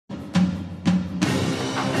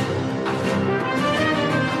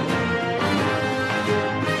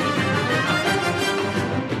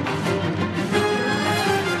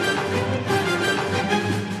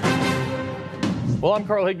Well, I'm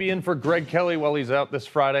Carl Higbee in for Greg Kelly while he's out this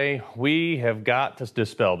Friday. We have got to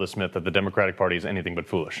dispel this myth that the Democratic Party is anything but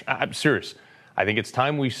foolish. I'm serious. I think it's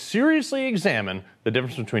time we seriously examine the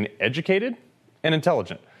difference between educated and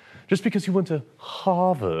intelligent. Just because you went to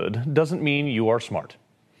Harvard doesn't mean you are smart.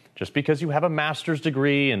 Just because you have a master's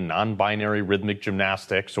degree in non-binary rhythmic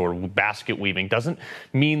gymnastics or basket weaving doesn't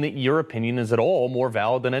mean that your opinion is at all more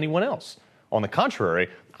valid than anyone else. On the contrary,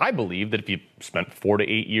 I believe that if you spent 4 to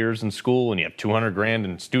 8 years in school and you have 200 grand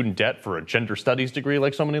in student debt for a gender studies degree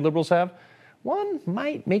like so many liberals have, one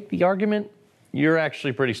might make the argument you're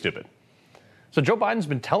actually pretty stupid. So Joe Biden's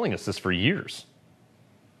been telling us this for years.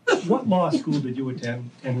 What law school did you attend,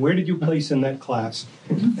 and where did you place in that class?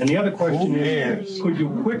 And the other question is, could you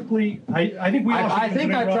quickly, I think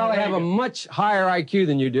I probably have a much higher IQ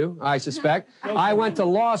than you do, I suspect. I went to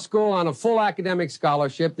law school on a full academic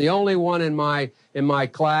scholarship, the only one in my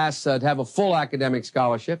class to have a full academic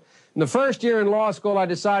scholarship. In the first year in law school, I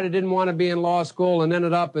decided I didn't want to be in law school and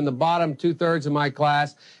ended up in the bottom 2/3 of my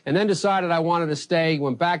class, and then decided I wanted to stay,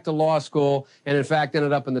 went back to law school, and in fact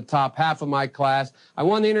ended up in the top half of my class. I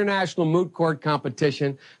won the International Moot Court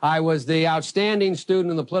competition. I was the outstanding student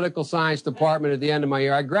in the political science department at the end of my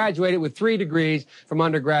year. I graduated with 3 degrees from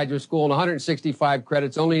undergraduate school and 165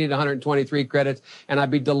 credits, only need 123 credits, and I'd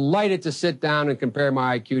be delighted to sit down and compare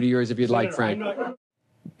my IQ to yours if you'd like, Frank.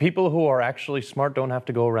 People who are actually smart don't have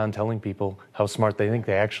to go around telling people how smart they think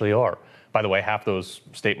they actually are. By the way, half those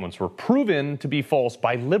statements were proven to be false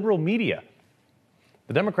by liberal media.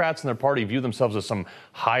 The Democrats and their party view themselves as some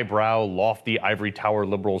highbrow, lofty, ivory tower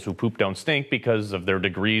liberals who poop don't stink because of their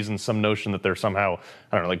degrees and some notion that they're somehow,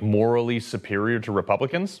 like morally superior to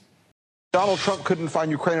Republicans. Donald Trump couldn't find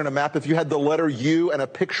Ukraine on a map if you had the letter U and a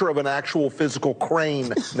picture of an actual physical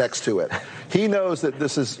crane next to it. He knows that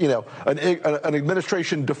this is, an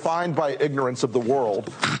administration defined by ignorance of the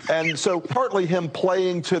world. And so partly him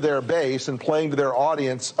playing to their base and playing to their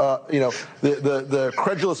audience, the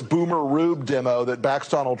credulous boomer Rube demo that backs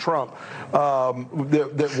Donald Trump,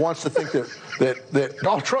 that wants to think that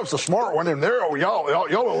Donald Trump's a smart one and y'all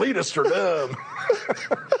elitists are dumb.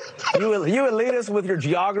 You elitists with your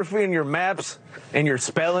geography and your maps and your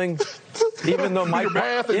spelling, even though my your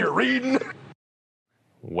math and your reading.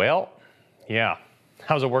 Well, yeah.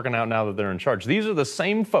 How's it working out now that they're in charge? These are the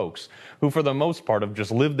same folks who, for the most part, have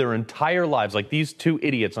just lived their entire lives like these two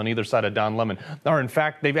idiots on either side of Don Lemon. Or, in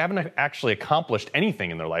fact, they haven't actually accomplished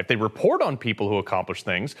anything in their life. They report on people who accomplish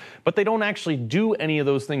things, but they don't actually do any of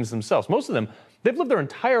those things themselves. Most of them, they've lived their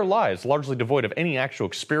entire lives largely devoid of any actual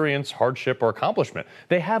experience, hardship, or accomplishment.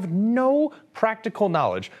 They have no practical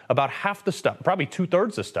knowledge about half the stuff, probably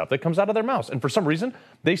 2/3 the stuff that comes out of their mouths. And for some reason,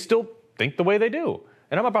 they still think the way they do.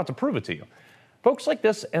 And I'm about to prove it to you. Folks like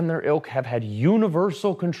this and their ilk have had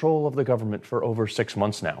universal control of the government for over 6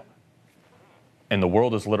 months now. And the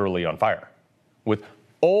world is literally on fire. With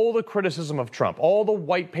all the criticism of Trump, all the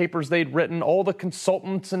white papers they'd written, all the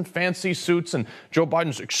consultants in fancy suits, and Joe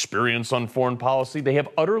Biden's experience on foreign policy, they have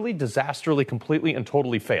utterly, disastrously, completely, and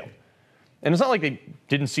totally failed. And it's not like they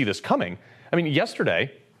didn't see this coming. I mean,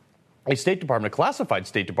 yesterday, a classified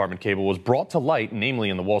State Department cable was brought to light, namely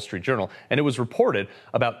in the Wall Street Journal, and it was reported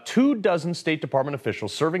about 24 State Department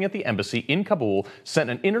officials serving at the embassy in Kabul sent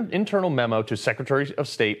an internal memo to Secretary of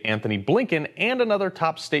State Anthony Blinken and another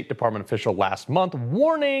top State Department official last month,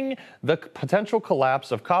 warning the potential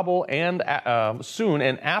collapse of Kabul and soon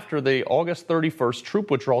and after the August 31st troop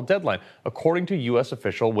withdrawal deadline, according to U.S.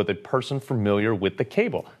 official with a person familiar with the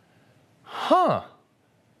cable. Huh.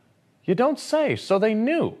 You don't say, so they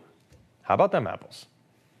knew. How about them apples?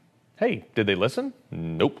 Hey, did they listen?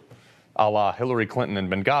 Nope. A la Hillary Clinton and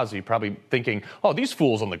Benghazi, probably thinking, oh, these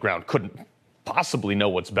fools on the ground couldn't possibly know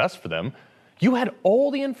what's best for them. You had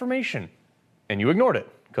all the information, and you ignored it.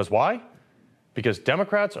 Because why? Because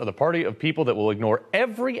Democrats are the party of people that will ignore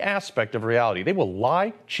every aspect of reality. They will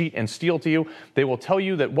lie, cheat, and steal to you. They will tell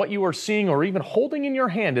you that what you are seeing or even holding in your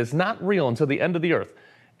hand is not real until the end of the earth.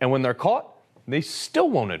 And when they're caught, they still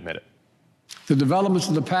won't admit it. The developments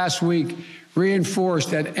of the past week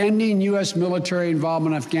reinforced that ending U.S. military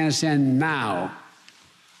involvement in Afghanistan now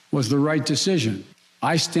was the right decision.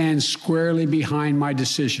 I stand squarely behind my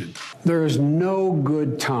decision. There is no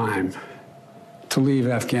good time to leave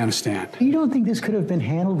Afghanistan. You don't think this could have been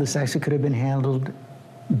handled, this actually could have been handled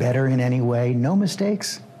better in any way? No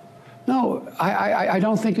mistakes? No, I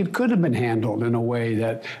don't think it could have been handled in a way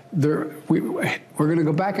that we're going to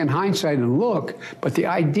go back in hindsight and look, but the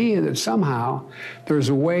idea that somehow there's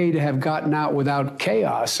a way to have gotten out without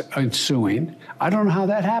chaos ensuing, I don't know how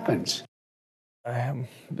that happens.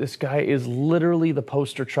 This guy is literally the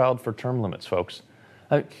poster child for term limits, folks.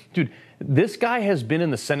 Dude, this guy has been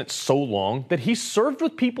in the Senate so long that he served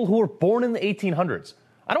with people who were born in the 1800s.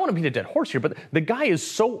 I don't want to beat a dead horse here, but the guy is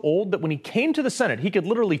so old that when he came to the Senate, he could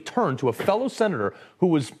literally turn to a fellow senator who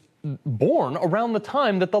was born around the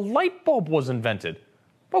time that the light bulb was invented.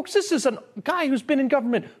 Folks, this is a guy who's been in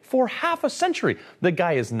government for half a century. The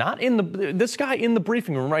guy is not this guy in the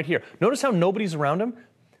briefing room right here. Notice how nobody's around him?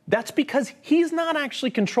 That's because he's not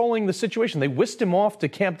actually controlling the situation. They whisked him off to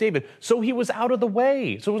Camp David, so he was out of the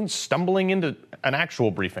way, so he wasn't stumbling into an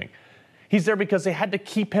actual briefing. He's there because they had to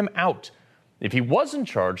keep him out. If he was in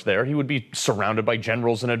charge there, he would be surrounded by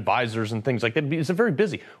generals and advisors and things like that. It's very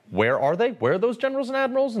busy. Where are they? Where are those generals and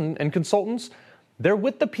admirals and consultants? They're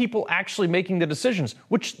with the people actually making the decisions,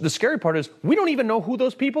 which the scary part is we don't even know who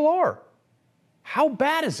those people are. How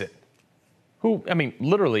bad is it? Who,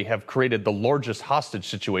 literally have created the largest hostage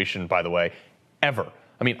situation, by the way, ever.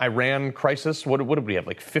 Iran crisis, what did we have,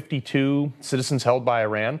 like 52 citizens held by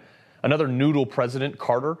Iran? Another noodle president,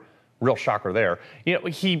 Carter, real shocker there.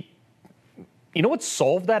 You know what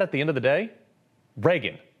solved that at the end of the day?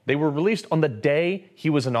 Reagan. They were released on the day he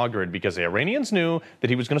was inaugurated because the Iranians knew that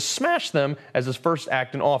he was going to smash them as his first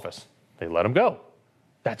act in office. They let him go.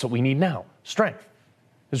 That's what we need now, strength.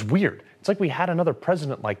 It's weird. It's like we had another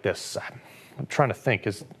president like this. I'm trying to think.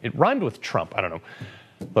 It rhymed with Trump. I don't know.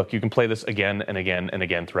 Look, you can play this again and again and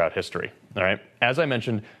again throughout history. All right. As I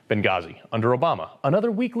mentioned, Benghazi under Obama,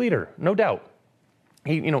 another weak leader, no doubt.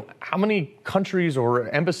 How many countries or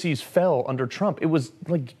embassies fell under Trump? It was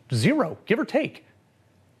like 0, give or take.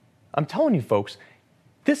 I'm telling you, folks,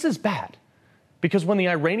 this is bad. Because when the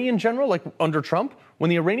Iranian general, like under Trump, when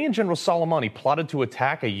the Iranian general Soleimani plotted to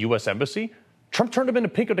attack a U.S. embassy, Trump turned him into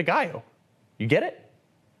Pico de Gallo. You get it?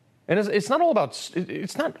 And it's not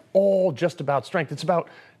all just about strength. It's about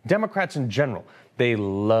Democrats in general. They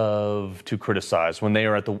love to criticize when they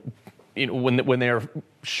are when they are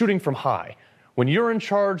shooting from high. When you're in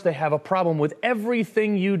charge, they have a problem with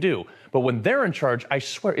everything you do. But when they're in charge, I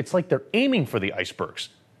swear, it's like they're aiming for the icebergs.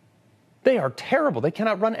 They are terrible. They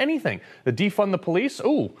cannot run anything. The defund the police.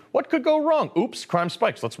 Ooh, what could go wrong? Oops, crime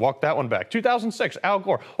spikes. Let's walk that one back. 2006, Al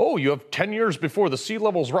Gore. Oh, you have 10 years before the sea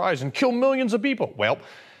levels rise and kill millions of people. Well,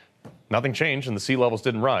 nothing changed and the sea levels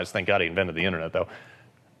didn't rise. Thank God he invented the internet, though.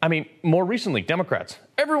 More recently, Democrats.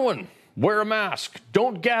 Everyone, wear a mask.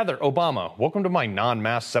 Don't gather. Obama, welcome to my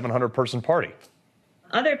non-mask 700-person party.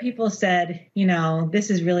 Other people said,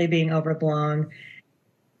 this is really being overblown.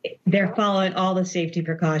 They're following all the safety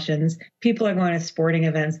precautions. People are going to sporting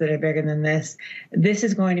events that are bigger than this. This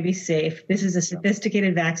is going to be safe. This is a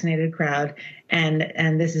sophisticated, vaccinated crowd,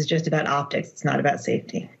 and this is just about optics. It's not about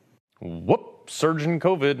safety. Whoop, surge in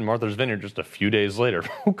COVID in Martha's Vineyard just a few days later.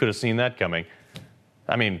 Who could have seen that coming?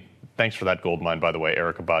 Thanks for that gold mine, by the way,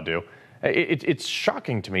 Erykah Badu. It's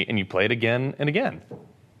shocking to me, and you play it again and again.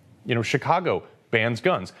 Chicago bans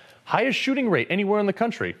guns. Highest shooting rate anywhere in the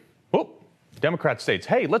country. Whoop. Democrat states,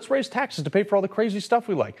 hey, let's raise taxes to pay for all the crazy stuff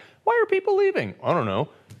we like. Why are people leaving? I don't know.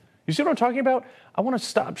 You see what I'm talking about? I want to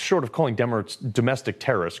stop short of calling Democrats domestic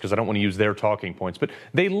terrorists because I don't want to use their talking points, but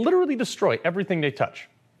they literally destroy everything they touch.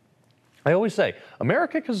 I always say,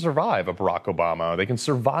 America can survive a Barack Obama. They can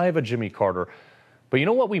survive a Jimmy Carter. But you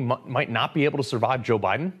know what? We might not be able to survive Joe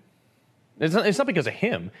Biden? It's not because of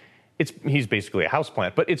him. He's basically a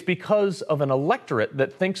houseplant, but it's because of an electorate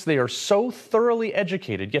that thinks they are so thoroughly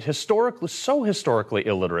educated, yet so historically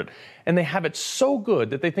illiterate, and they have it so good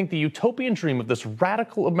that they think the utopian dream of this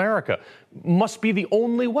radical America must be the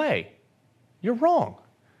only way. You're wrong.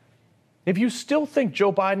 If you still think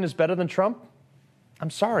Joe Biden is better than Trump, I'm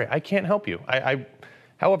sorry, I can't help you. I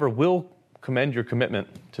however, will commend your commitment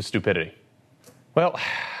to stupidity. Well,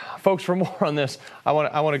 folks, for more on this, I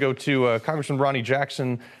want to go to Congressman Ronny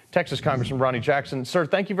Jackson, Texas Congressman Ronny Jackson. Sir,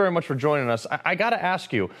 thank you very much for joining us. I got to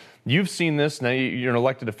ask you, you've seen this, now you're an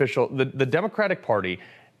elected official, the Democratic Party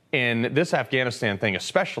in this Afghanistan thing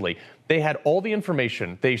especially, they had all the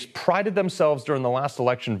information. They prided themselves during the last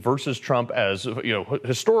election versus Trump as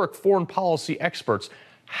historic foreign policy experts.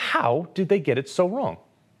 How did they get it so wrong?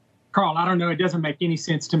 Carl, I don't know. It doesn't make any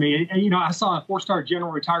sense to me. I saw a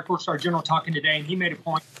retired four-star general talking today, and he made a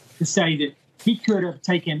point to say that he could have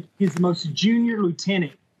taken his most junior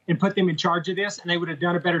lieutenant and put them in charge of this, and they would have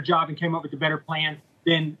done a better job and came up with a better plan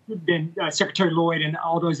than Secretary Lloyd and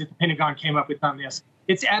all those at the Pentagon came up with on this.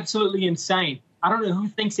 It's absolutely insane. I don't know who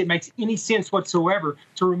thinks it makes any sense whatsoever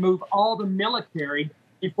to remove all the military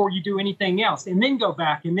before you do anything else, and then go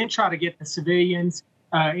back and then try to get the civilians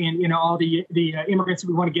and all the immigrants that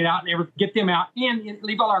we want to get out and get them out and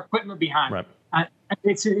leave all our equipment behind. Right.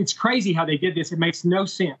 It's crazy how they did this. It makes no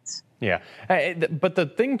sense. Yeah. But the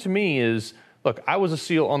thing to me is Look, I was a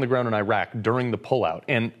SEAL on the ground in Iraq during the pullout,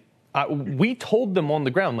 and we told them on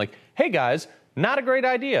the ground, like, hey, guys, not a great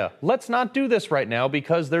idea. Let's not do this right now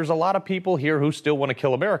because there's a lot of people here who still want to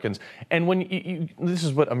kill Americans. And when this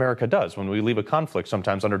is what America does when we leave a conflict,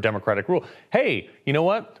 sometimes under democratic rule. Hey, you know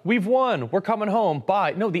what? We've won. We're coming home.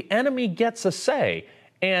 Bye. No, the enemy gets a say.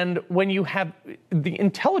 And when you have the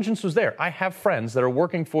intelligence was there. I have friends that are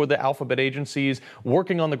working for the alphabet agencies,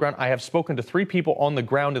 working on the ground. I have spoken to 3 people on the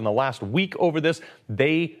ground in the last week over this.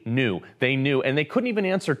 They knew, and they couldn't even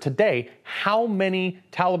answer today how many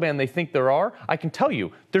Taliban they think there are. I can tell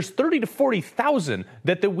you, there's 30 to 40,000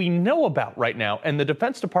 that we know about right now, and the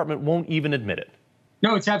Defense Department won't even admit it.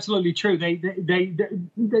 No, it's absolutely true. They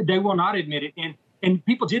will not admit it. And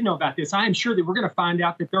people did know about this. I am sure that we're going to find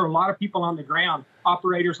out that there are a lot of people on the ground,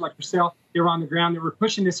 operators like yourself, they were on the ground, that were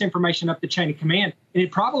pushing this information up the chain of command. And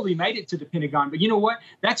it probably made it to the Pentagon. But you know what?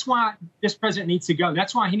 That's why this president needs to go.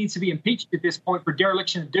 That's why he needs to be impeached at this point for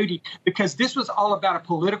dereliction of duty, because this was all about a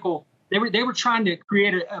political. They were trying to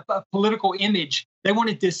create a political image. They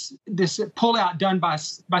wanted this pullout done by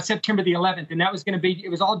September the 11th, and that was going to be. It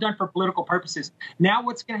was all done for political purposes. Now,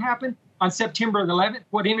 what's going to happen on September the 11th?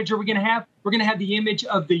 What image are we going to have? We're going to have the image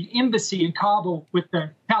of the embassy in Kabul with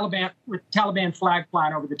the Taliban flag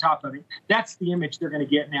flying over the top of it. That's the image they're going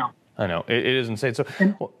to get now. I know it is insane. So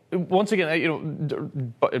once again,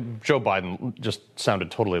 Joe Biden just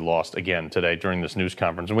sounded totally lost again today during this news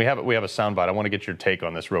conference, and we have a soundbite. I want to get your take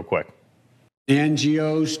on this real quick. The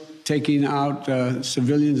NGOs taking out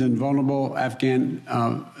civilians and vulnerable Afghanis.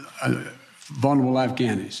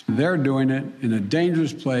 They're doing it in a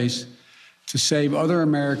dangerous place to save other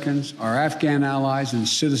Americans, our Afghan allies, and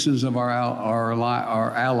citizens of our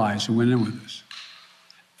allies who went in with us.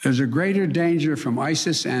 There's a greater danger from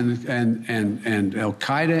ISIS and Al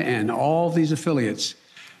Qaeda and all these affiliates.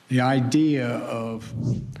 The idea of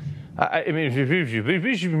I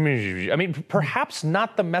mean, perhaps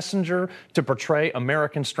not the messenger to portray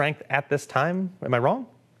American strength at this time. Am I wrong?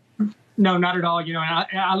 No, not at all. You know,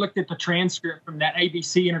 and I looked at the transcript from that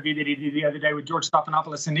ABC interview that he did the other day with George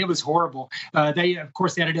Stephanopoulos, and it was horrible. They, of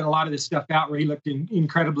course, edited a lot of this stuff out where he looked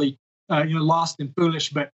incredibly, lost and foolish.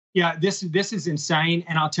 But yeah, this is insane.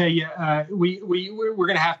 And I'll tell you, we're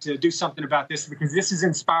going to have to do something about this, because this is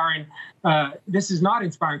inspiring. This is not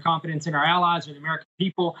inspiring confidence in our allies or the American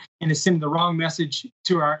people, and is sending the wrong message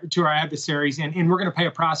to our adversaries. And we're going to pay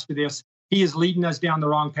a price for this. He is leading us down the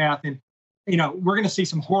wrong path. And, we're going to see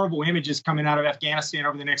some horrible images coming out of Afghanistan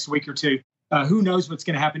over the next week or two. Who knows what's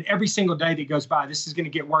going to happen? Every single day that goes by, this is going to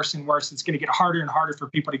get worse and worse. It's going to get harder and harder for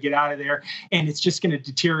people to get out of there, and it's just going to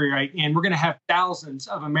deteriorate. And we're going to have thousands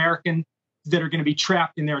of Americans that are going to be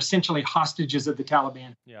trapped, and they're essentially hostages of the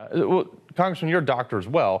Taliban. Yeah. Well, Congressman, you're a doctor as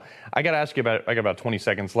well. I got to ask you about, I got about 20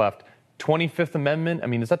 seconds left. 25th Amendment, I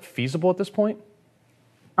mean, is that feasible at this point?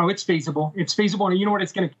 Oh, it's feasible. It's feasible. And you know what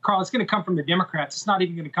it's going to, Carl? It's going to come from the Democrats. It's not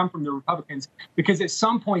even going to come from the Republicans, because at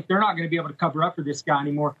some point they're not going to be able to cover up for this guy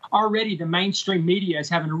anymore. Already the mainstream media is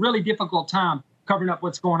having a really difficult time covering up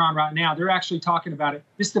what's going on right now. They're actually talking about it.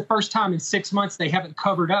 This is the first time in 6 months they haven't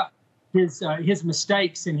covered up his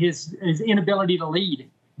mistakes and his inability to lead.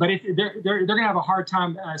 But they're going to have a hard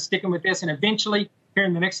time sticking with this. And eventually, here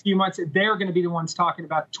in the next few months, they're going to be the ones talking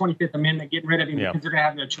about the 25th Amendment, getting rid of him, because they're going to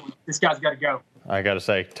have no choice. This guy's got to go. I got to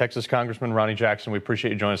say, Texas Congressman Ronny Jackson, we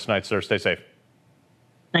appreciate you joining us tonight, sir. Stay safe.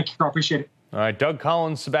 Thank you, Carl. Appreciate it. All right, Doug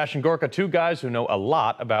Collins, Sebastian Gorka, 2 guys who know a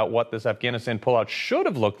lot about what this Afghanistan pullout should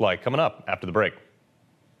have looked like, coming up after the break.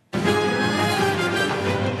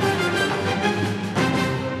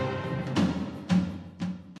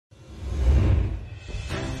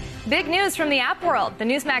 Big news from the app world. The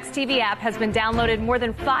Newsmax TV app has been downloaded more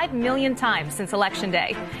than 5 million times since Election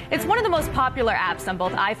Day. It's one of the most popular apps on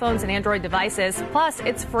both iPhones and Android devices. Plus,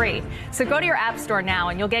 it's free. So go to your app store now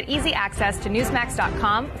and you'll get easy access to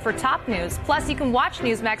Newsmax.com for top news. Plus, you can watch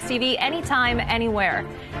Newsmax TV anytime, anywhere.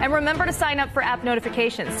 And remember to sign up for app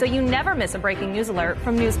notifications so you never miss a breaking news alert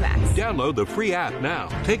from Newsmax. Download the free app now.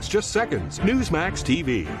 Takes just seconds. Newsmax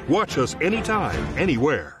TV. Watch us anytime,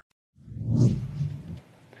 anywhere.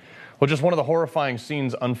 Well, just one of the horrifying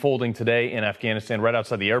scenes unfolding today in Afghanistan, right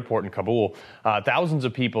outside the airport in Kabul. Thousands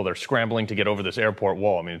of people, they're scrambling to get over this airport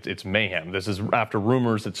wall. I mean, it's mayhem. This is after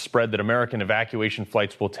rumors that spread that American evacuation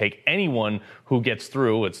flights will take anyone who gets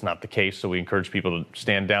through. It's not the case, so we encourage people to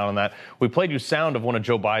stand down on that. We played you sound of one of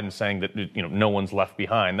Joe Biden saying that, no one's left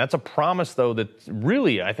behind. That's a promise, though, that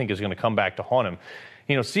really, I think, is going to come back to haunt him.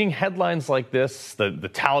 Seeing headlines like this, the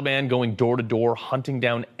Taliban going door to door, hunting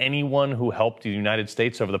down anyone who helped the United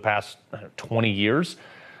States over the past 20 years,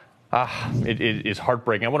 it is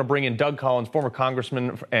heartbreaking. I want to bring in Doug Collins, former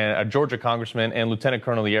congressman, Georgia congressman, and lieutenant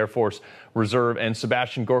colonel of the Air Force, Reserve, and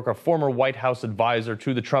Sebastian Gorka, former White House advisor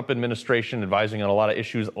to the Trump administration, advising on a lot of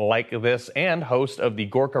issues like this, and host of the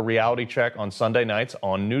Gorka Reality Check on Sunday nights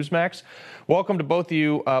on Newsmax. Welcome to both of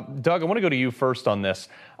you. Doug, I want to go to you first on this.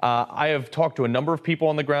 I have talked to a number of people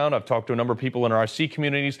on the ground. I've talked to a number of people in our RC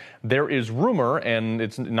communities. There is rumor, and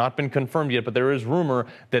it's not been confirmed yet, but there is rumor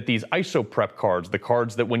that these ISO-PREP cards, the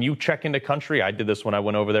cards that when you check into country, I did this when I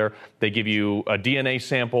went over there, they give you a DNA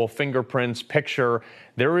sample, fingerprints, picture.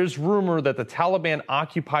 There is rumor that the Taliban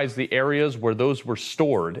occupies the areas where those were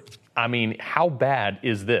stored. I mean, how bad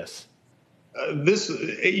is this?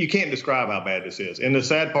 You can't describe how bad this is. And the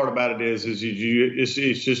sad part about it is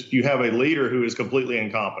it's just you have a leader who is completely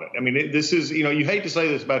incompetent. I mean, this is, you hate to say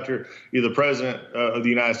this about you're the president of the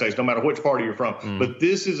United States, no matter which party you're from, but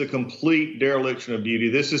this is a complete dereliction of duty.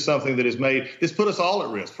 This is something that this put us all at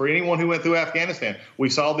risk. For anyone who went through Afghanistan, we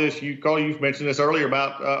saw this, Carl, you've mentioned this earlier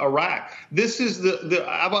about Iraq. This is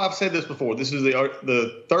I've said this before, this is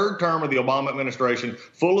the third term of the Obama administration,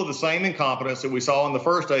 full of the same incompetence that we saw in the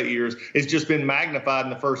first 8 years. It's just been magnified in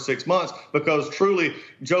the first 6 months because truly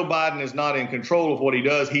Joe Biden is not in control of what he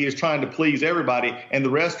does. He is trying to please everybody, and the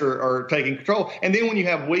rest are taking control. And then when you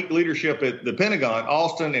have weak leadership at the Pentagon,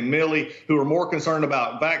 Austin and Milley, who are more concerned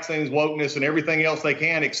about vaccines, wokeness, and everything else they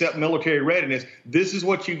can except military readiness, this is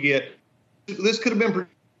what you get. This could have been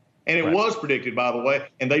and it was predicted, by the way,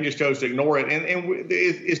 and they just chose to ignore it. And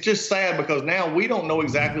it's just sad because now we don't know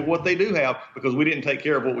exactly what they do have because we didn't take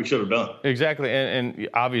care of what we should have done. Exactly. And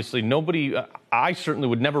obviously nobody, I certainly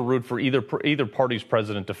would never root for either party's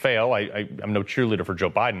president to fail. I'm no cheerleader for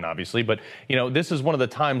Joe Biden, obviously. But, this is one of the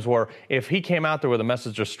times where if he came out there with a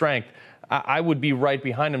message of strength, I would be right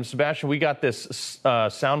behind him. Sebastian, we got this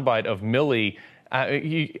soundbite of Milley.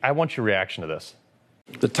 I want your reaction to this.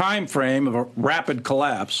 The time frame of a rapid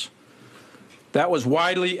collapse, that was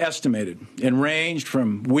widely estimated and ranged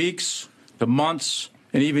from weeks to months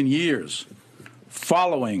and even years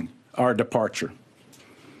following our departure.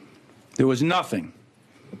 There was nothing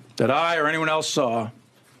that I or anyone else saw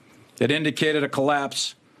that indicated a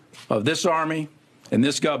collapse of this Army and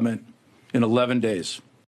this government in 11 days.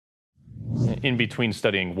 In between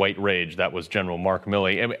studying white rage, that was General Mark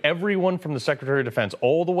Milley. And everyone from the Secretary of Defense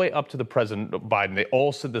all the way up to the President Biden, they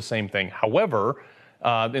all said the same thing. However,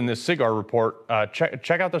 in this SIGAR report,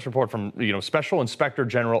 check out this report from Special Inspector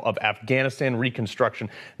General of Afghanistan Reconstruction.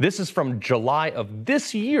 This is from July of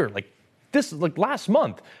this year, like last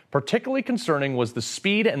month. Particularly concerning was the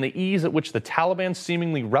speed and the ease at which the Taliban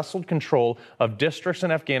seemingly wrestled control of districts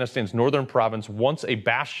in Afghanistan's northern province, once a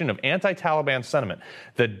bastion of anti-Taliban sentiment.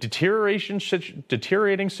 The deteriorating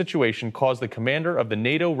situation caused the commander of the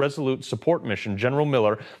NATO Resolute Support Mission, General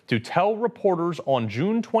Miller, to tell reporters on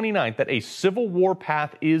June 29th that a civil war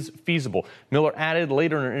path is feasible. Miller added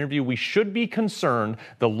later in an interview, "We should be concerned.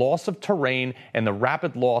 The loss of terrain and the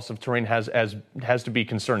rapid loss of terrain has to be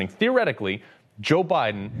concerning." Theoretically, Joe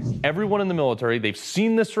Biden, everyone in the military, they've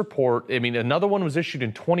seen this report. I mean, another one was issued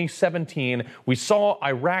in 2017. We saw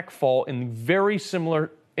Iraq fall in very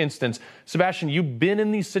similar instance. Sebastian, you've been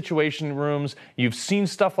in these situation rooms. You've seen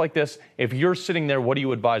stuff like this. If you're sitting there, what do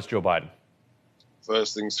you advise Joe Biden?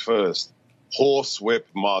 First things first. Horsewhip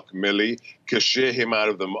Mark Milley, cashier him out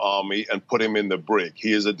of the Army and put him in the brig.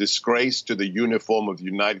 He is a disgrace to the uniform of the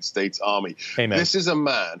United States Army. Amen. This is a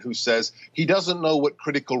man who says he doesn't know what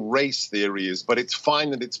critical race theory is, but it's fine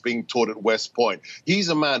that it's being taught at West Point. He's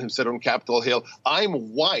a man who said on Capitol Hill,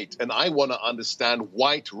 "I'm white and I want to understand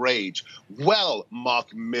white rage." Well,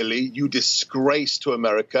 Mark Milley, you disgrace to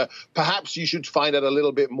America. Perhaps you should find out a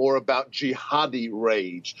little bit more about jihadi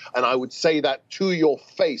rage. And I would say that to your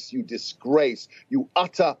face, you disgrace, you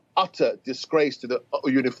utter disgrace to the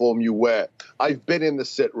uniform you wear. I've been in the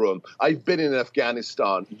sit room. I've been in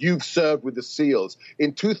Afghanistan. You've served with the SEALs.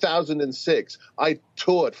 In 2006, I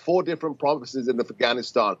toured 4 different provinces in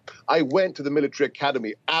Afghanistan. I went to the military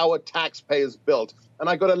academy, our taxpayers built, and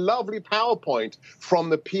I got a lovely PowerPoint from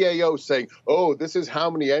the PAO saying, "Oh, this is how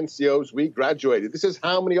many NCOs we graduated. This is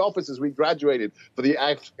how many officers we graduated for the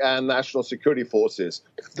Afghan National Security Forces."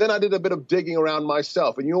 Then I did a bit of digging around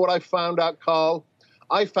myself. And you know what I found out, Carl?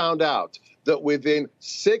 I found out that within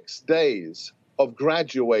 6 days of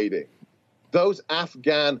graduating, those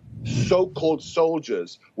Afghan so-called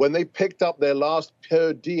soldiers, when they picked up their last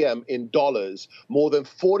per diem in dollars, more than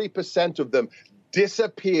 40% of them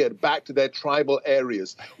disappeared back to their tribal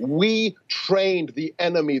areas. We trained the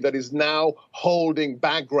enemy that is now holding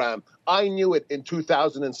Bagram. I knew it in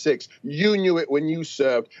 2006. You knew it when you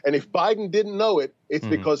served. And if Biden didn't know it, it's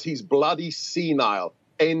because he's bloody senile.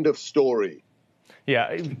 End of story.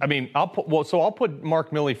 Yeah, I mean, I'll put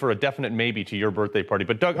Mark Milley for a definite maybe to your birthday party.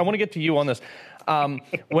 But Doug, I want to get to you on this.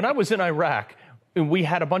 When I was in Iraq, we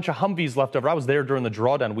had a bunch of Humvees left over. I was there during the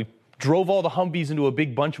drawdown. We drove all the Humvees into a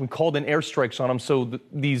big bunch. We called in airstrikes on them so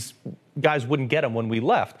these guys wouldn't get them when we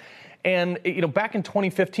left. And, back in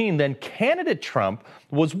 2015, then candidate Trump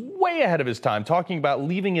was way ahead of his time talking about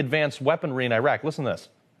leaving advanced weaponry in Iraq. Listen to this.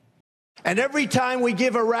 And every time we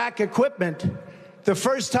give Iraq equipment, the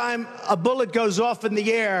first time a bullet goes off in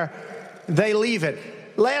the air, they leave it.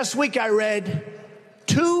 Last week I read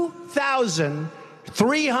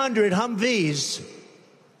 2,300 Humvees.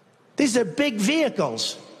 These are big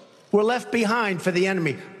vehicles were left behind for the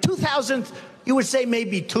enemy. 2,000, you would say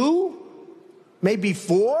maybe 2, maybe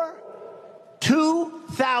 4.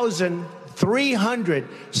 2,300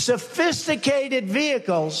 sophisticated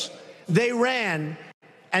vehicles they ran,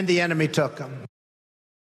 and the enemy took them.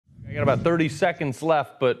 I got about 30 seconds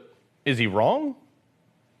left, but is he wrong?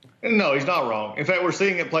 No, he's not wrong. In fact, we're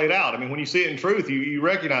seeing it played out. I mean, when you see it in truth, you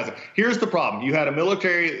recognize it. Here's the problem. You had a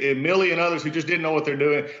military, Milley and others who just didn't know what they're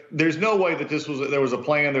doing. There's no way that there was a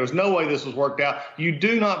plan. There was no way this was worked out. You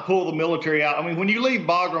do not pull the military out. I mean, when you leave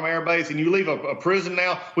Bagram Air Base and you leave a prison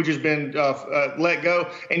now, which has been let go,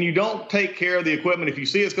 and you don't take care of the equipment, if you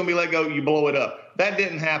see it's going to be let go, you blow it up. That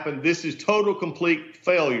didn't happen. This is total, complete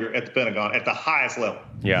failure at the Pentagon at the highest level.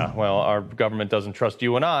 Yeah, well, our government doesn't trust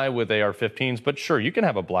you and I with AR-15s, but sure, you can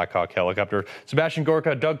have a Black Hawk helicopter. Sebastian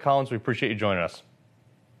Gorka, Doug Collins, we appreciate you joining us.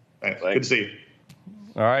 Thanks. Good to see you.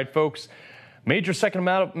 All right, folks. Major Second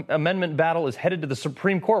Amendment battle is headed to the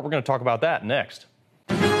Supreme Court. We're going to talk about that next.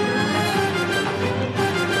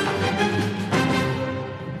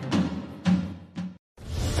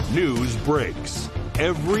 News breaks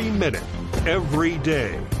every minute, every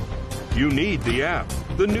day. You need the app,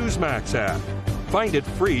 the Newsmax app. Find it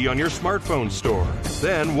free on your smartphone store.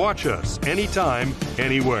 Then watch us anytime,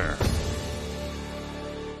 anywhere.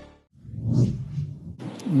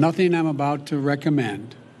 Nothing I'm about to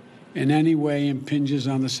recommend in any way impinges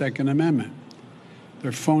on the Second Amendment.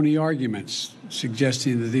 They're phony arguments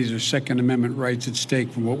suggesting that these are Second Amendment rights at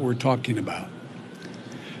stake from what we're talking about.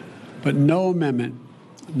 But no amendment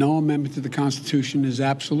to the Constitution is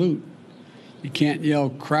absolute. You can't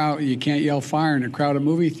yell fire in a crowded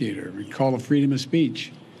movie theater. We call it freedom of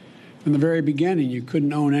speech. From the very beginning, you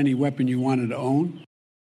couldn't own any weapon you wanted to own.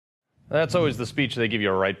 That's always the speech they give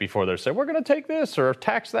you right before they say, we're going to take this or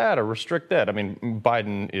tax that or restrict that. I mean,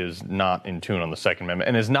 Biden is not in tune on the Second Amendment,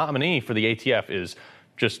 and his nominee for the ATF is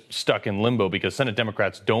just stuck in limbo because Senate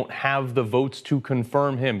Democrats don't have the votes to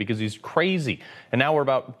confirm him because he's crazy. And now we're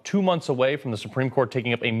about 2 months away from the Supreme Court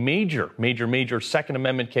taking up a major Second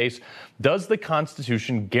Amendment case. Does the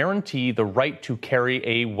Constitution guarantee the right to carry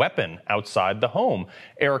a weapon outside the home?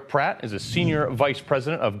 Eric Pratt is a senior vice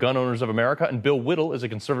president of Gun Owners of America, and Bill Whittle is a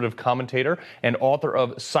conservative commentator and author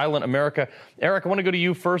of Silent America. Eric, I want to go to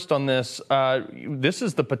you first on this. This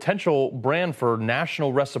is the potential brand for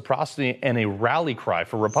national reciprocity and a rally cry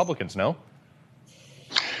for Republicans, no?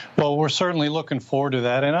 Well, we're certainly looking forward to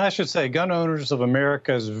that. And I should say Gun Owners of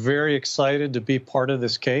America is very excited to be part of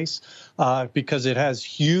this case because it has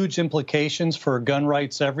huge implications for gun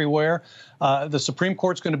rights everywhere. The Supreme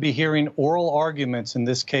Court's going to be hearing oral arguments in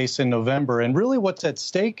this case in November. And really what's at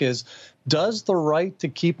stake is, does the right to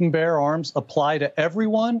keep and bear arms apply to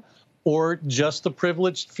everyone or just the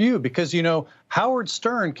privileged few? Because, Howard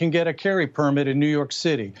Stern can get a carry permit in New York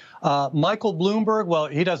City. Michael Bloomberg, well,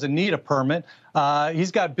 he doesn't need a permit.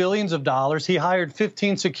 He's got billions of dollars. He hired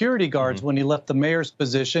 15 security guards when he left the mayor's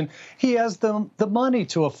position. He has the money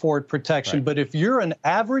to afford protection. Right. But if you're an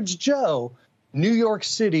average Joe, New York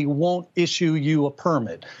City won't issue you a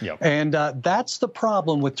permit. Yep. And that's the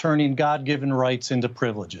problem with turning God-given rights into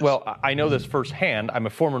privileges. Well, I know this firsthand. I'm a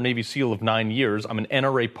former Navy SEAL of 9 years. I'm an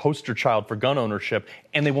NRA poster child for gun ownership,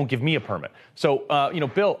 and they won't give me a permit. So,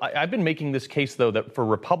 Bill, I've been making this case, though, that for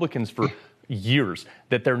Republicans for years,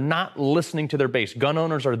 that they're not listening to their base. Gun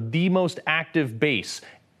owners are the most active base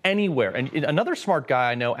anywhere. And another smart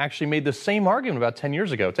guy I know actually made the same argument about 10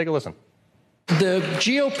 years ago. Take a listen. The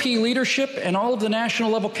GOP leadership and all of the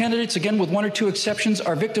national level candidates, again, with one or two exceptions,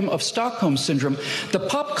 are victim of Stockholm Syndrome. The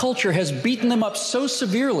pop culture has beaten them up so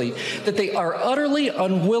severely that they are utterly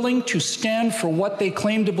unwilling to stand for what they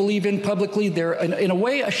claim to believe in publicly. They're, in a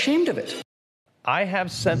way, ashamed of it. I have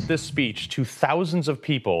sent this speech to thousands of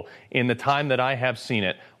people in the time that I have seen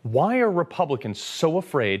it. Why are Republicans so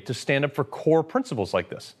afraid to stand up for core principles like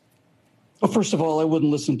this? Well, first of all, I wouldn't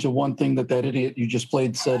listen to one thing that idiot you just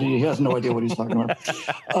played said. He has no idea what he's talking about.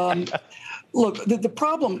 Look, the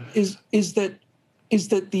problem is that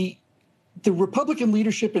the Republican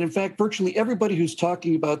leadership, and in fact, virtually everybody who's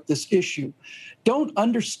talking about this issue, don't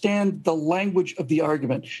understand the language of the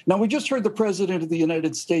argument. Now, we just heard the President of the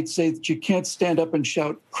United States say that you can't stand up and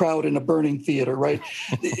shout crowd in a burning theater, right?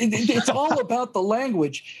 It's all about the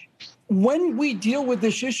language. When we deal with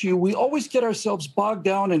this issue, we always get ourselves bogged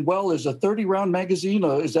down in, well, is a 30-round magazine,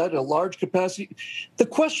 is that a large capacity? The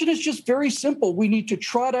question is just very simple. We need to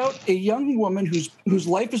trot out a young woman whose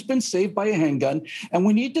life has been saved by a handgun, and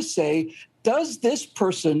we need to say, does this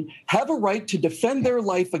person have a right to defend their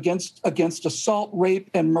life against assault, rape,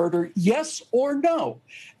 and murder? Yes or no?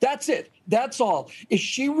 That's it. That's all. Is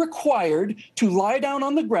she required to lie down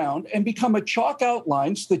on the ground and become a chalk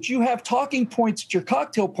outline so that you have talking points at your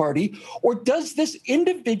cocktail party? Or does this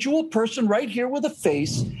individual person right here with a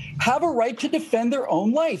face have a right to defend their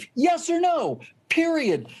own life? Yes or no?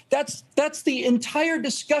 Period. That's the entire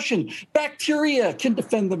discussion. Bacteria can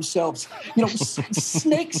defend themselves.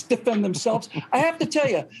 Snakes defend themselves. I have to tell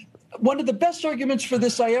you, one of the best arguments for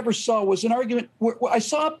this I ever saw was an argument where I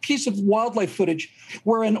saw a piece of wildlife footage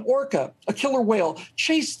where an orca, a killer whale,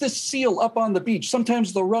 chased this seal up on the beach.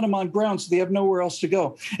 Sometimes they'll run them on ground so they have nowhere else to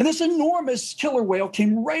go. And this enormous killer whale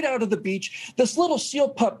came right out of the beach. This little seal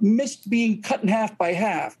pup missed being cut in half by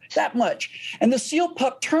half, that much. And the seal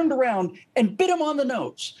pup turned around and bit him on the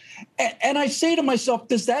nose. And I say to myself,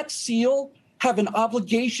 does that seal have an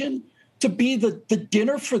obligation to be the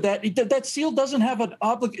dinner for that? That seal doesn't have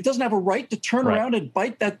it doesn't have a right to turn around and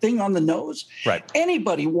bite that thing on the nose. Right.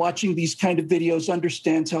 Anybody watching these kind of videos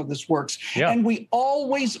understands how this works. Yeah. And we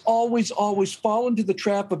always fall into the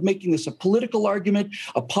trap of making this a political argument,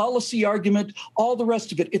 a policy argument, all the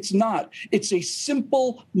rest of it. It's not. It's a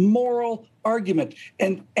simple moral argument.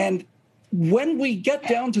 And when we get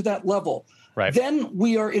down to that level, then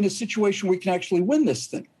we are in a situation where we can actually win this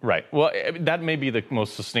thing. Right. Well, that may be the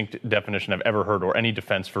most succinct definition I've ever heard, or any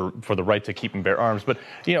defense for the right to keep and bear arms. But,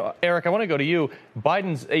 Eric, I want to go to you.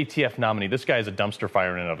 Biden's ATF nominee, this guy is a dumpster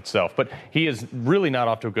fire in and of itself, but he is really not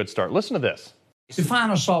off to a good start. Listen to this.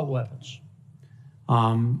 Define assault weapons.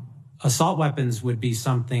 Assault weapons would be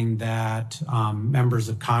something that members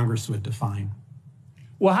of Congress would define.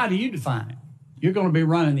 Well, how do you define it? You're going to be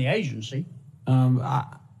running the agency.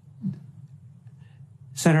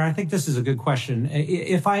 Senator, I think this is a good question.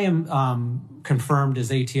 If I am confirmed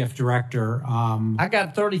as ATF director... I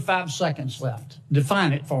got 35 seconds left.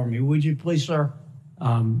 Define it for me, would you please, sir?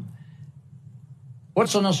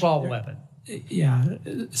 What's an assault weapon? Yeah,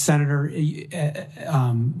 Senator,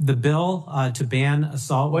 the bill to ban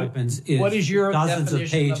assault weapons is your dozens of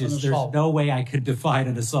pages. There's no way I could define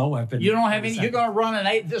an assault weapon. You don't have any. You're going to run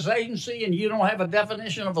this agency, and you don't have a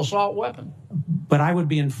definition of assault weapon. But I would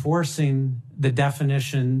be enforcing the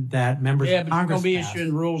definition that members of Congress you're going to be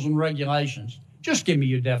issuing rules and regulations. Just give me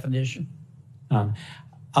your definition.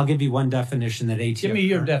 I'll give you one definition that ATF. Give me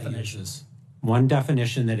your definition. Uses. One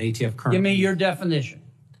definition that ATF currently. Give me your definition.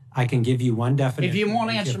 I can give you one definition. If you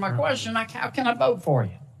won't answer my question, how can I vote for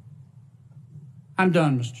you? I'm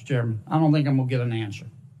done, Mr. Chairman. I don't think I'm going to get an answer.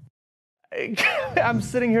 I'm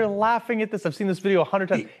sitting here laughing at this. I've seen this video 100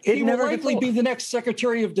 times. He will likely be the next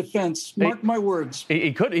Secretary of Defense. Mark my words.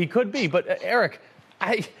 He could be. But Eric,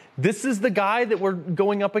 this is the guy that we're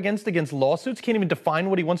going up against lawsuits. Can't even define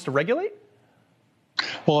what he wants to regulate.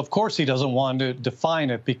 Well, of course he doesn't want to define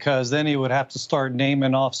it, because then he would have to start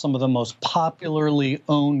naming off some of the most popularly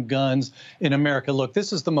owned guns in America. Look,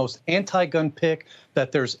 this is the most anti-gun pick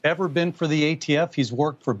that there's ever been for the ATF. He's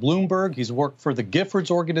worked for Bloomberg. He's worked for the Giffords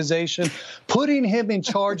organization. Putting him in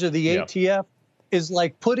charge of the ATF is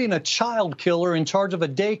like putting a child killer in charge of a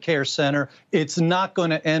daycare center. It's not going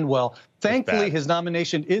to end well. Thankfully, his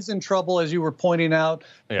nomination is in trouble, as you were pointing out.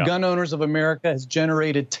 Yeah. Gun Owners of America has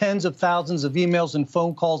generated tens of thousands of emails and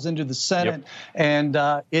phone calls into the Senate, and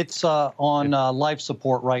it's on life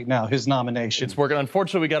support right now, his nomination. It's working.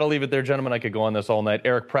 Unfortunately, we got to leave it there, gentlemen. I could go on this all night.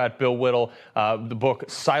 Eric Pratt, Bill Whittle, the book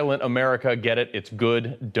Silent America. Get it. It's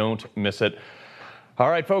good. Don't miss it.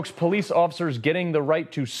 All right, folks, police officers getting the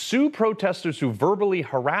right to sue protesters who verbally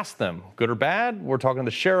harass them. Good or bad? We're talking to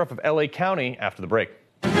the sheriff of L.A. County after the break.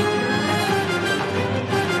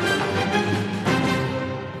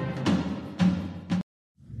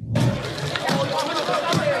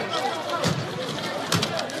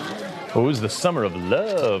 It was the summer of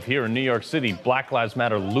love here in New York City. Black Lives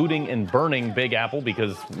Matter looting and burning Big Apple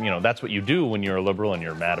because, that's what you do when you're a liberal and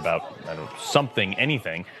you're mad about something,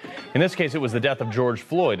 anything. In this case, it was the death of George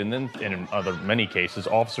Floyd. And then in many cases,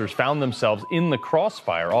 officers found themselves in the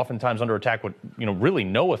crossfire, oftentimes under attack with, really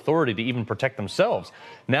no authority to even protect themselves.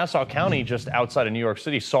 Nassau County, just outside of New York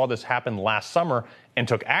City, saw this happen last summer and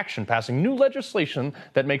took action, passing new legislation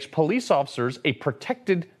that makes police officers a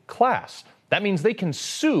protected class. That means they can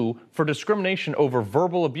sue for discrimination over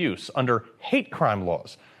verbal abuse under hate crime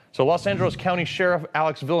laws. So Los Angeles County Sheriff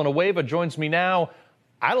Alex Villanueva joins me now.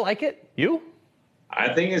 I like it. You?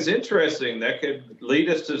 I think it's interesting. That could lead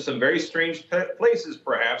us to some very strange places,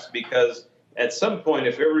 perhaps, because at some point,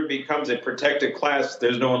 if it ever becomes a protected class,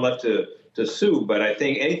 there's no one left to sue. But I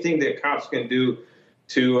think anything that cops can do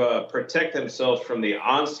to protect themselves from the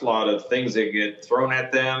onslaught of things that get thrown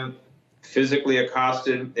at them, physically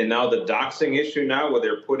accosted, and now the doxing issue now where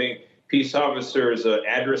they're putting peace officers'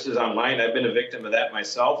 addresses online. I've been a victim of that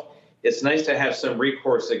myself. It's nice to have some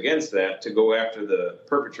recourse against that to go after the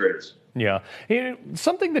perpetrators. Yeah.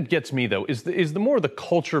 Something that gets me, though, is the more the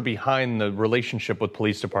culture behind the relationship with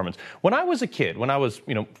police departments. When I was a kid, when I was,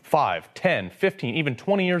 5, 10, 15, even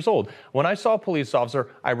 20 years old, when I saw a police officer,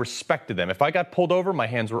 I respected them. If I got pulled over, my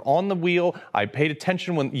hands were on the wheel. I paid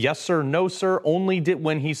attention when yes, sir, no, sir, only did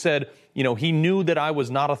when he said, he knew that I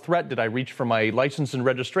was not a threat. Did I reach for my license and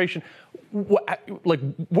registration?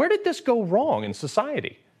 Where did this go wrong in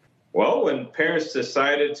society? Well, when parents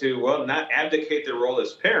decided to, not abdicate their role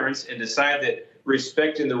as parents and decide that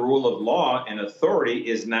respecting the rule of law and authority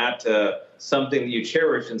is not something that you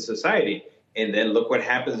cherish in society. And then look what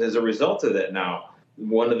happens as a result of that now.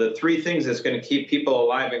 One of the three things that's going to keep people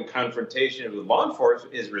alive in confrontation with law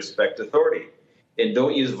enforcement is respect authority. And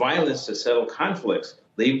don't use violence to settle conflicts.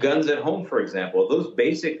 Leave guns at home, for example. Those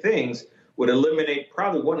basic things would eliminate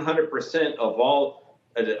probably 100% of all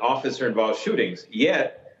officer-involved shootings.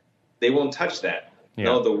 Yet, they won't touch that. Yeah.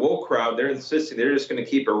 No, the woke crowd, they're insisting they're just going to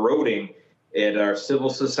keep eroding at our civil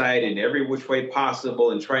society in every which way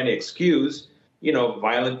possible and trying to excuse,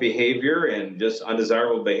 violent behavior and just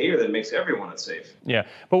undesirable behavior that makes everyone unsafe. Yeah,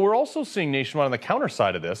 but we're also seeing nationwide on the counter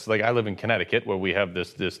side of this. Like I live in Connecticut where we have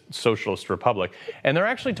this socialist republic, and they're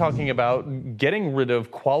actually talking about getting rid of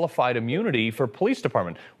qualified immunity for police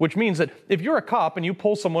department, which means that if you're a cop and you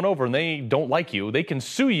pull someone over and they don't like you, they can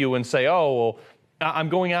sue you and say, I'm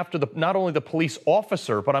going after not only the police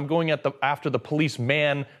officer, but I'm going after the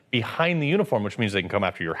policeman behind the uniform, which means they can come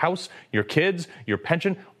after your house, your kids, your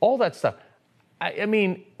pension, all that stuff. I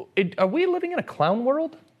mean, are we living in a clown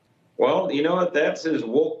world? Well, you know what? That's his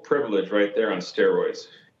woke privilege right there on steroids.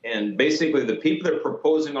 And basically, the people that are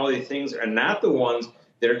proposing all these things are not the ones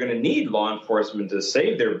that are going to need law enforcement to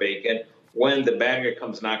save their bacon when the bad guy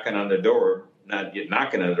comes knocking on the door. Not yet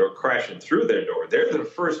knocking on the door, crashing through their door. They're the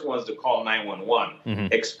first ones to call 911,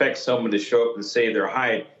 expect someone to show up and save their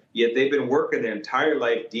hide. Yet they've been working their entire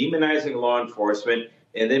life demonizing law enforcement,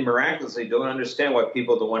 and then miraculously don't understand why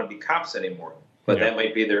people don't want to be cops anymore. But that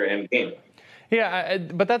might be their end game. Yeah,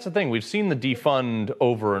 but that's the thing. We've seen the defund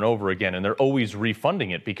over and over again, and they're always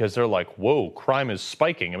refunding it because they're like, whoa, crime is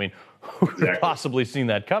spiking. I mean, who could have possibly seen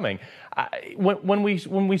that coming? When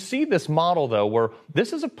we see this model, though, where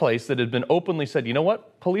this is a place that had been openly said, you know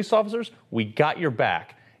what, police officers, we got your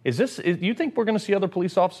back. Do you think we're going to see other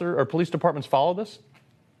police departments follow this?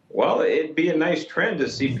 Well, it'd be a nice trend to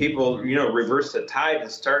see people, reverse the tide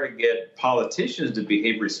and start to get politicians to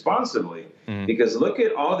behave responsibly. Because look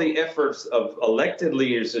at all the efforts of elected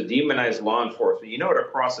leaders to demonize law enforcement.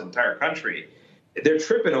 Across the entire country, they're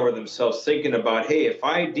tripping over themselves thinking about, hey, if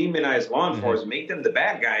I demonize law enforcement, make them the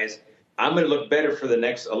bad guys, I'm going to look better for the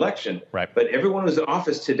next election. Right. But everyone who's in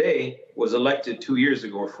office today was elected 2 years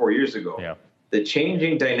ago or 4 years ago. Yeah. The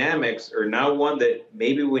changing dynamics are now one that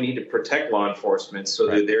maybe we need to protect law enforcement so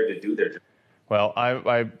they're there to do their job. Well,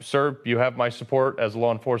 sir, you have my support as a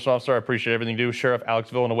law enforcement officer. I appreciate everything you do. Sheriff Alex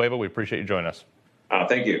Villanueva, we appreciate you joining us.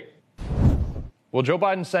 Thank you. Well, Joe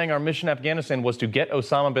Biden saying our mission in Afghanistan was to get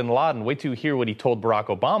Osama bin Laden. Wait till you hear what he told Barack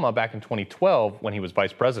Obama back in 2012 when he was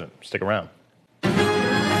vice president. Stick around.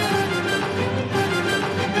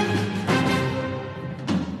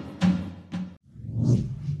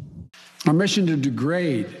 Our mission to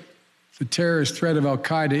degrade the terrorist threat of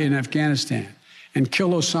al-Qaeda in Afghanistan and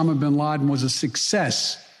kill Osama bin Laden was a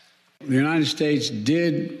success. The United States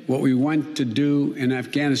did what we went to do in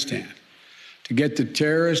Afghanistan, to get the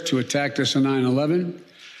terrorists who attacked us on 9/11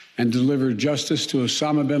 and deliver justice to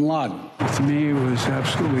Osama bin Laden. To me, it was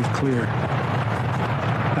absolutely clear.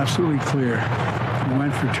 Absolutely clear. We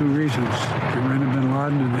went for two reasons: get rid of bin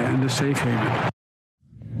Laden and to end a safe haven.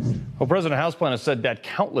 Well, President Houseplant has said that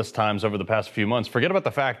countless times over the past few months. Forget about the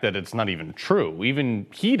fact that it's not even true. Even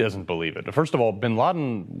he doesn't believe it. First of all, bin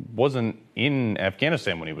Laden wasn't in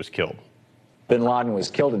Afghanistan when he was killed. Bin Laden was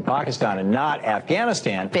killed in Pakistan and not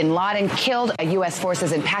Afghanistan. Bin Laden killed U.S.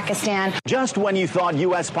 forces in Pakistan. Just when you thought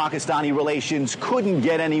U.S.-Pakistani relations couldn't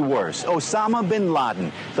get any worse, Osama bin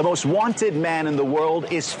Laden, the most wanted man in the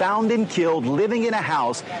world, is found and killed living in a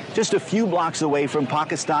house just a few blocks away from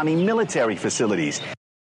Pakistani military facilities.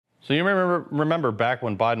 So you remember back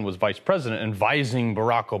when Biden was vice president advising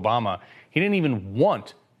Barack Obama, he didn't even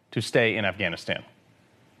want to stay in Afghanistan.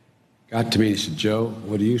 Got to me and said, Joe,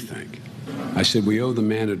 what do you think? I said, we owe the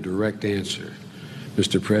man a direct answer.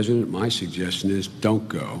 Mr. President, my suggestion is don't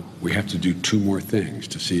go. We have to do 2 more things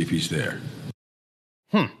to see if he's there.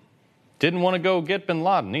 Didn't want to go get bin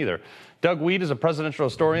Laden either. Doug Weed is a presidential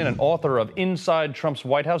historian and author of Inside Trump's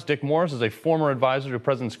White House. Dick Morris is a former advisor to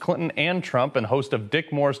Presidents Clinton and Trump and host of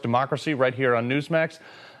Dick Morris Democracy right here on Newsmax.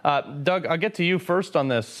 Doug, I'll get to you first on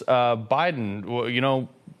this. Biden,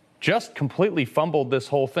 just completely fumbled this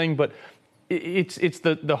whole thing, but it's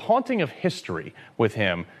the haunting of history with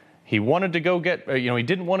him. He wanted to go get, he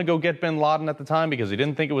didn't want to go get bin Laden at the time because he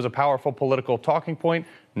didn't think it was a powerful political talking point.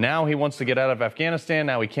 Now he wants to get out of Afghanistan.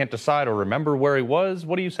 Now he can't decide or remember where he was.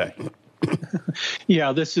 What do you say?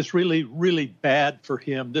 Yeah, this is really, really bad for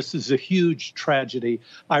him. This is a huge tragedy.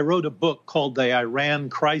 I wrote a book called The Iran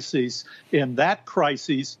Crisis. In that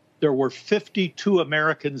crisis, there were 52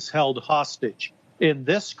 Americans held hostage. In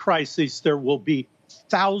this crisis, there will be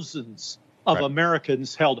thousands of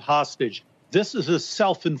Americans held hostage. This is a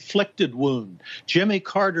self-inflicted wound. Jimmy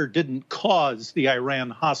Carter didn't cause the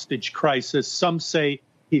Iran hostage crisis. Some say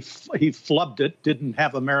he flubbed it, didn't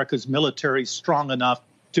have America's military strong enough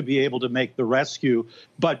to be able to make the rescue.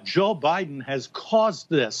 But Joe Biden has caused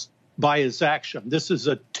this by his action. This is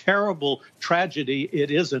a terrible tragedy.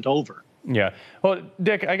 It isn't over. Yeah. Well,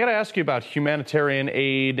 Dick, I got to ask you about humanitarian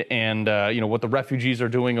aid and, what the refugees are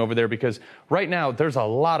doing over there, because right now there's a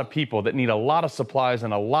lot of people that need a lot of supplies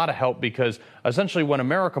and a lot of help because essentially when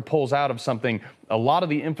America pulls out of something, a lot of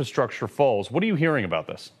the infrastructure falls. What are you hearing about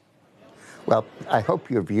this? Well, I hope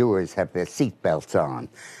your viewers have their seatbelts on.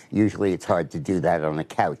 Usually it's hard to do that on a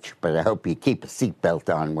couch, but I hope you keep a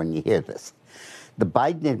seatbelt on when you hear this. The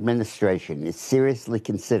Biden administration is seriously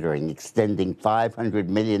considering extending $500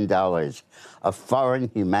 million of foreign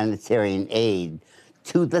humanitarian aid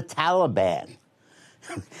to the Taliban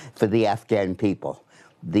for the Afghan people.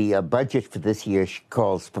 The budget for this year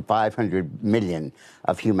calls for $500 million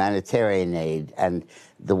of humanitarian aid, and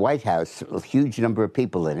the White House, a huge number of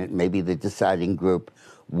people in it, maybe the deciding group,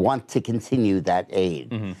 want to continue that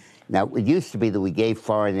aid. Mm-hmm. Now, it used to be that we gave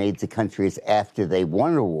foreign aid to countries after they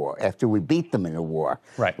won a war, after we beat them in a war,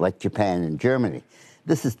 like Japan and Germany.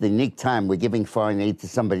 This is the unique time we're giving foreign aid to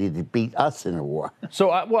somebody that beat us in a war.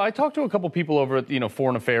 So, I talked to a couple people over at,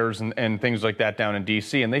 Foreign Affairs and things like that down in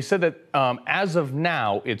D.C., and they said that as of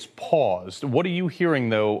now, it's paused. What are you hearing,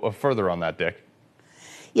 though, further on that, Dick?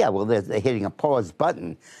 Yeah, well, they're hitting a pause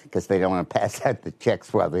button because they don't want to pass out the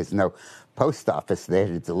checks while there's no post office there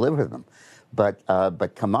to deliver them. But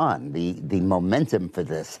come on, the momentum for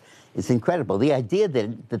this is incredible. The idea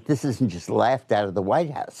that this isn't just laughed out of the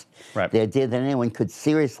White House, the idea that anyone could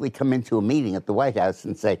seriously come into a meeting at the White House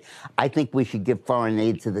and say, I think we should give foreign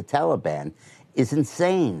aid to the Taliban is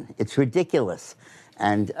insane. It's ridiculous.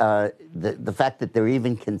 And the fact that they're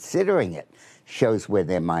even considering it shows where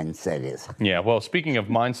their mindset is. Yeah, well, speaking of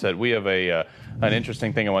mindset, we have an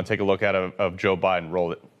interesting thing I want to take a look at of Joe Biden.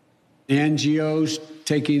 Roll it. The NGOs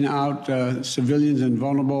taking out civilians and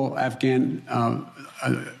vulnerable Afghanis.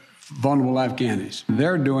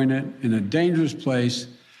 They're doing it in a dangerous place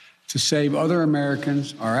to save other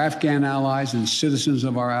Americans, our Afghan allies, and citizens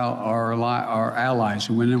of our allies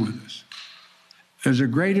who went in with us. There's a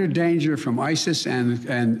greater danger from ISIS and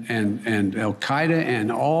Al-Qaeda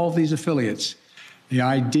and all these affiliates. The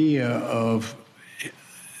idea of,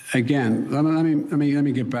 again, let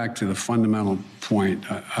me get back to the fundamental point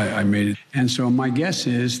I made. And so my guess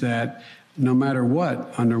is that no matter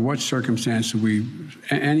what, under what circumstances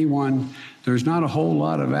there's not a whole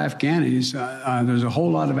lot of Afghanis. There's a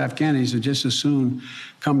whole lot of Afghanis that just as soon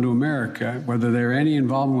come to America, whether they're any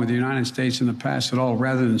involvement with the United States in the past at all,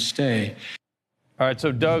 rather than stay. All right,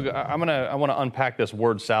 so Doug, I want to unpack this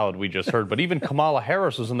word salad we just heard, but even Kamala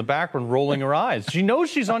Harris was in the background rolling her eyes. She knows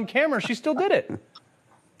she's on camera. She still did it.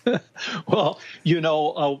 Well,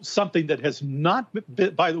 something that has not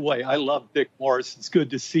been, by the way, I love Dick Morris. It's good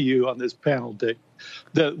to see you on this panel, Dick.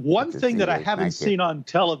 The one thing that I haven't seen on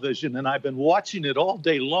television, and I've been watching it all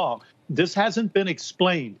day long, this hasn't been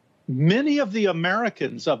explained. many of the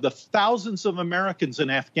Americans, of the thousands of Americans in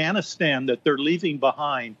Afghanistan that they're leaving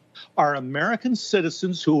behind, are American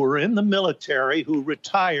citizens who were in the military, who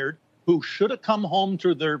retired, who should have come home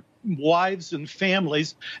to their wives and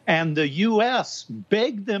families, and the U.S.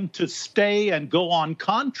 begged them to stay and go on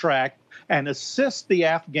contract and assist the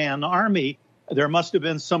Afghan army. There must have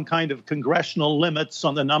been some kind of congressional limits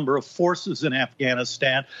on the number of forces in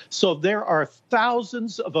Afghanistan. So there are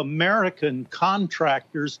thousands of American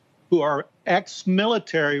contractors who are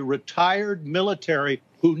ex-military, retired military,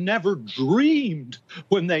 who never dreamed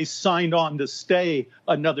when they signed on to stay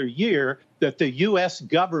another year that the U.S.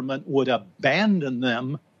 government would abandon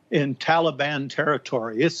them in Taliban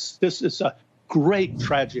territory. This is a great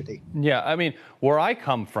tragedy. Yeah, I mean, where I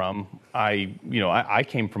come from, I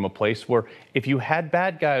came from a place where if you had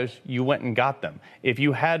bad guys, you went and got them. If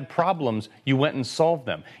you had problems, you went and solved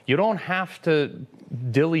them. You don't have to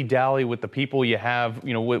dilly-dally with the people you have,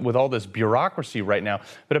 with all this bureaucracy right now.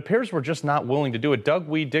 But it appears we're just not willing to do it. Doug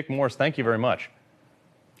Weed, Dick Morris, thank you very much.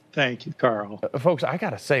 Thank you, Carl. Folks, I got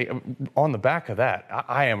to say, on the back of that,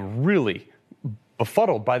 I am really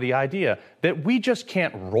befuddled by the idea that we just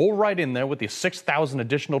can't roll right in there with the 6,000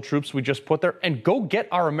 additional troops we just put there and go get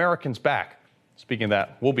our Americans back. Speaking of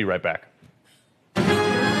that, we'll be right back.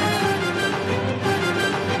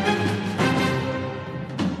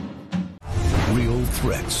 Real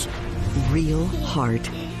threats. Real heart.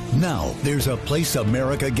 Now there's a place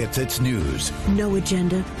America gets its news. No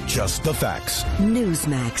agenda. Just the facts.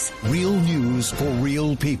 Newsmax. Real news for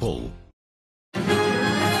real people.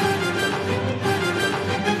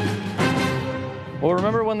 Well,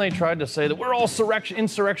 remember when they tried to say that we're all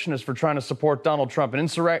insurrectionists for trying to support Donald Trump, and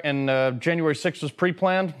January 6th was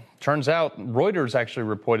pre-planned? Turns out Reuters actually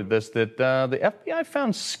reported this, that the FBI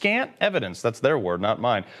found scant evidence, that's their word, not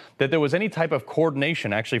mine, that there was any type of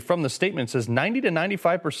coordination. Actually, from the statement, it says 90 to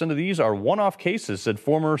 95% of these are one-off cases, said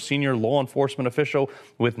former senior law enforcement official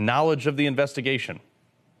with knowledge of the investigation.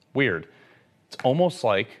 Weird. It's almost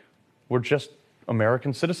like we're just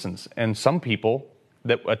American citizens, and some people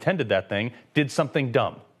that attended that thing did something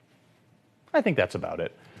dumb. I think that's about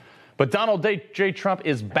it. But Donald J. Trump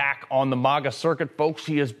is back on the MAGA circuit, folks.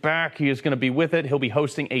 He is back. He is going to be with it. He'll be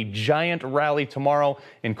hosting a giant rally tomorrow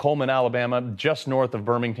in Coleman, Alabama, just north of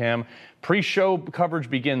Birmingham. Pre-show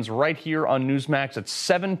coverage begins right here on Newsmax at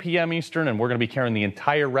 7 p.m. Eastern, and we're going to be carrying the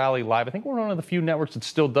entire rally live. I think we're one of the few networks that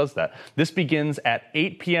still does that. This begins at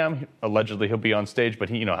 8 p.m. Allegedly, he'll be on stage,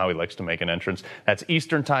 but you know how he likes to make an entrance. That's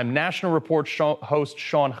Eastern Time. National Report host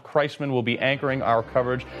Sean Kreisman will be anchoring our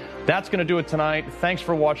coverage. That's going to do it tonight. Thanks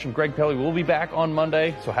for watching. Greg Pelly will be back on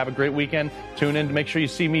Monday, so have a great weekend. Tune in to make sure you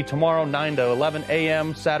see me tomorrow, 9 to 11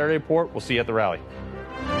 a.m. Saturday report. We'll see you at the rally.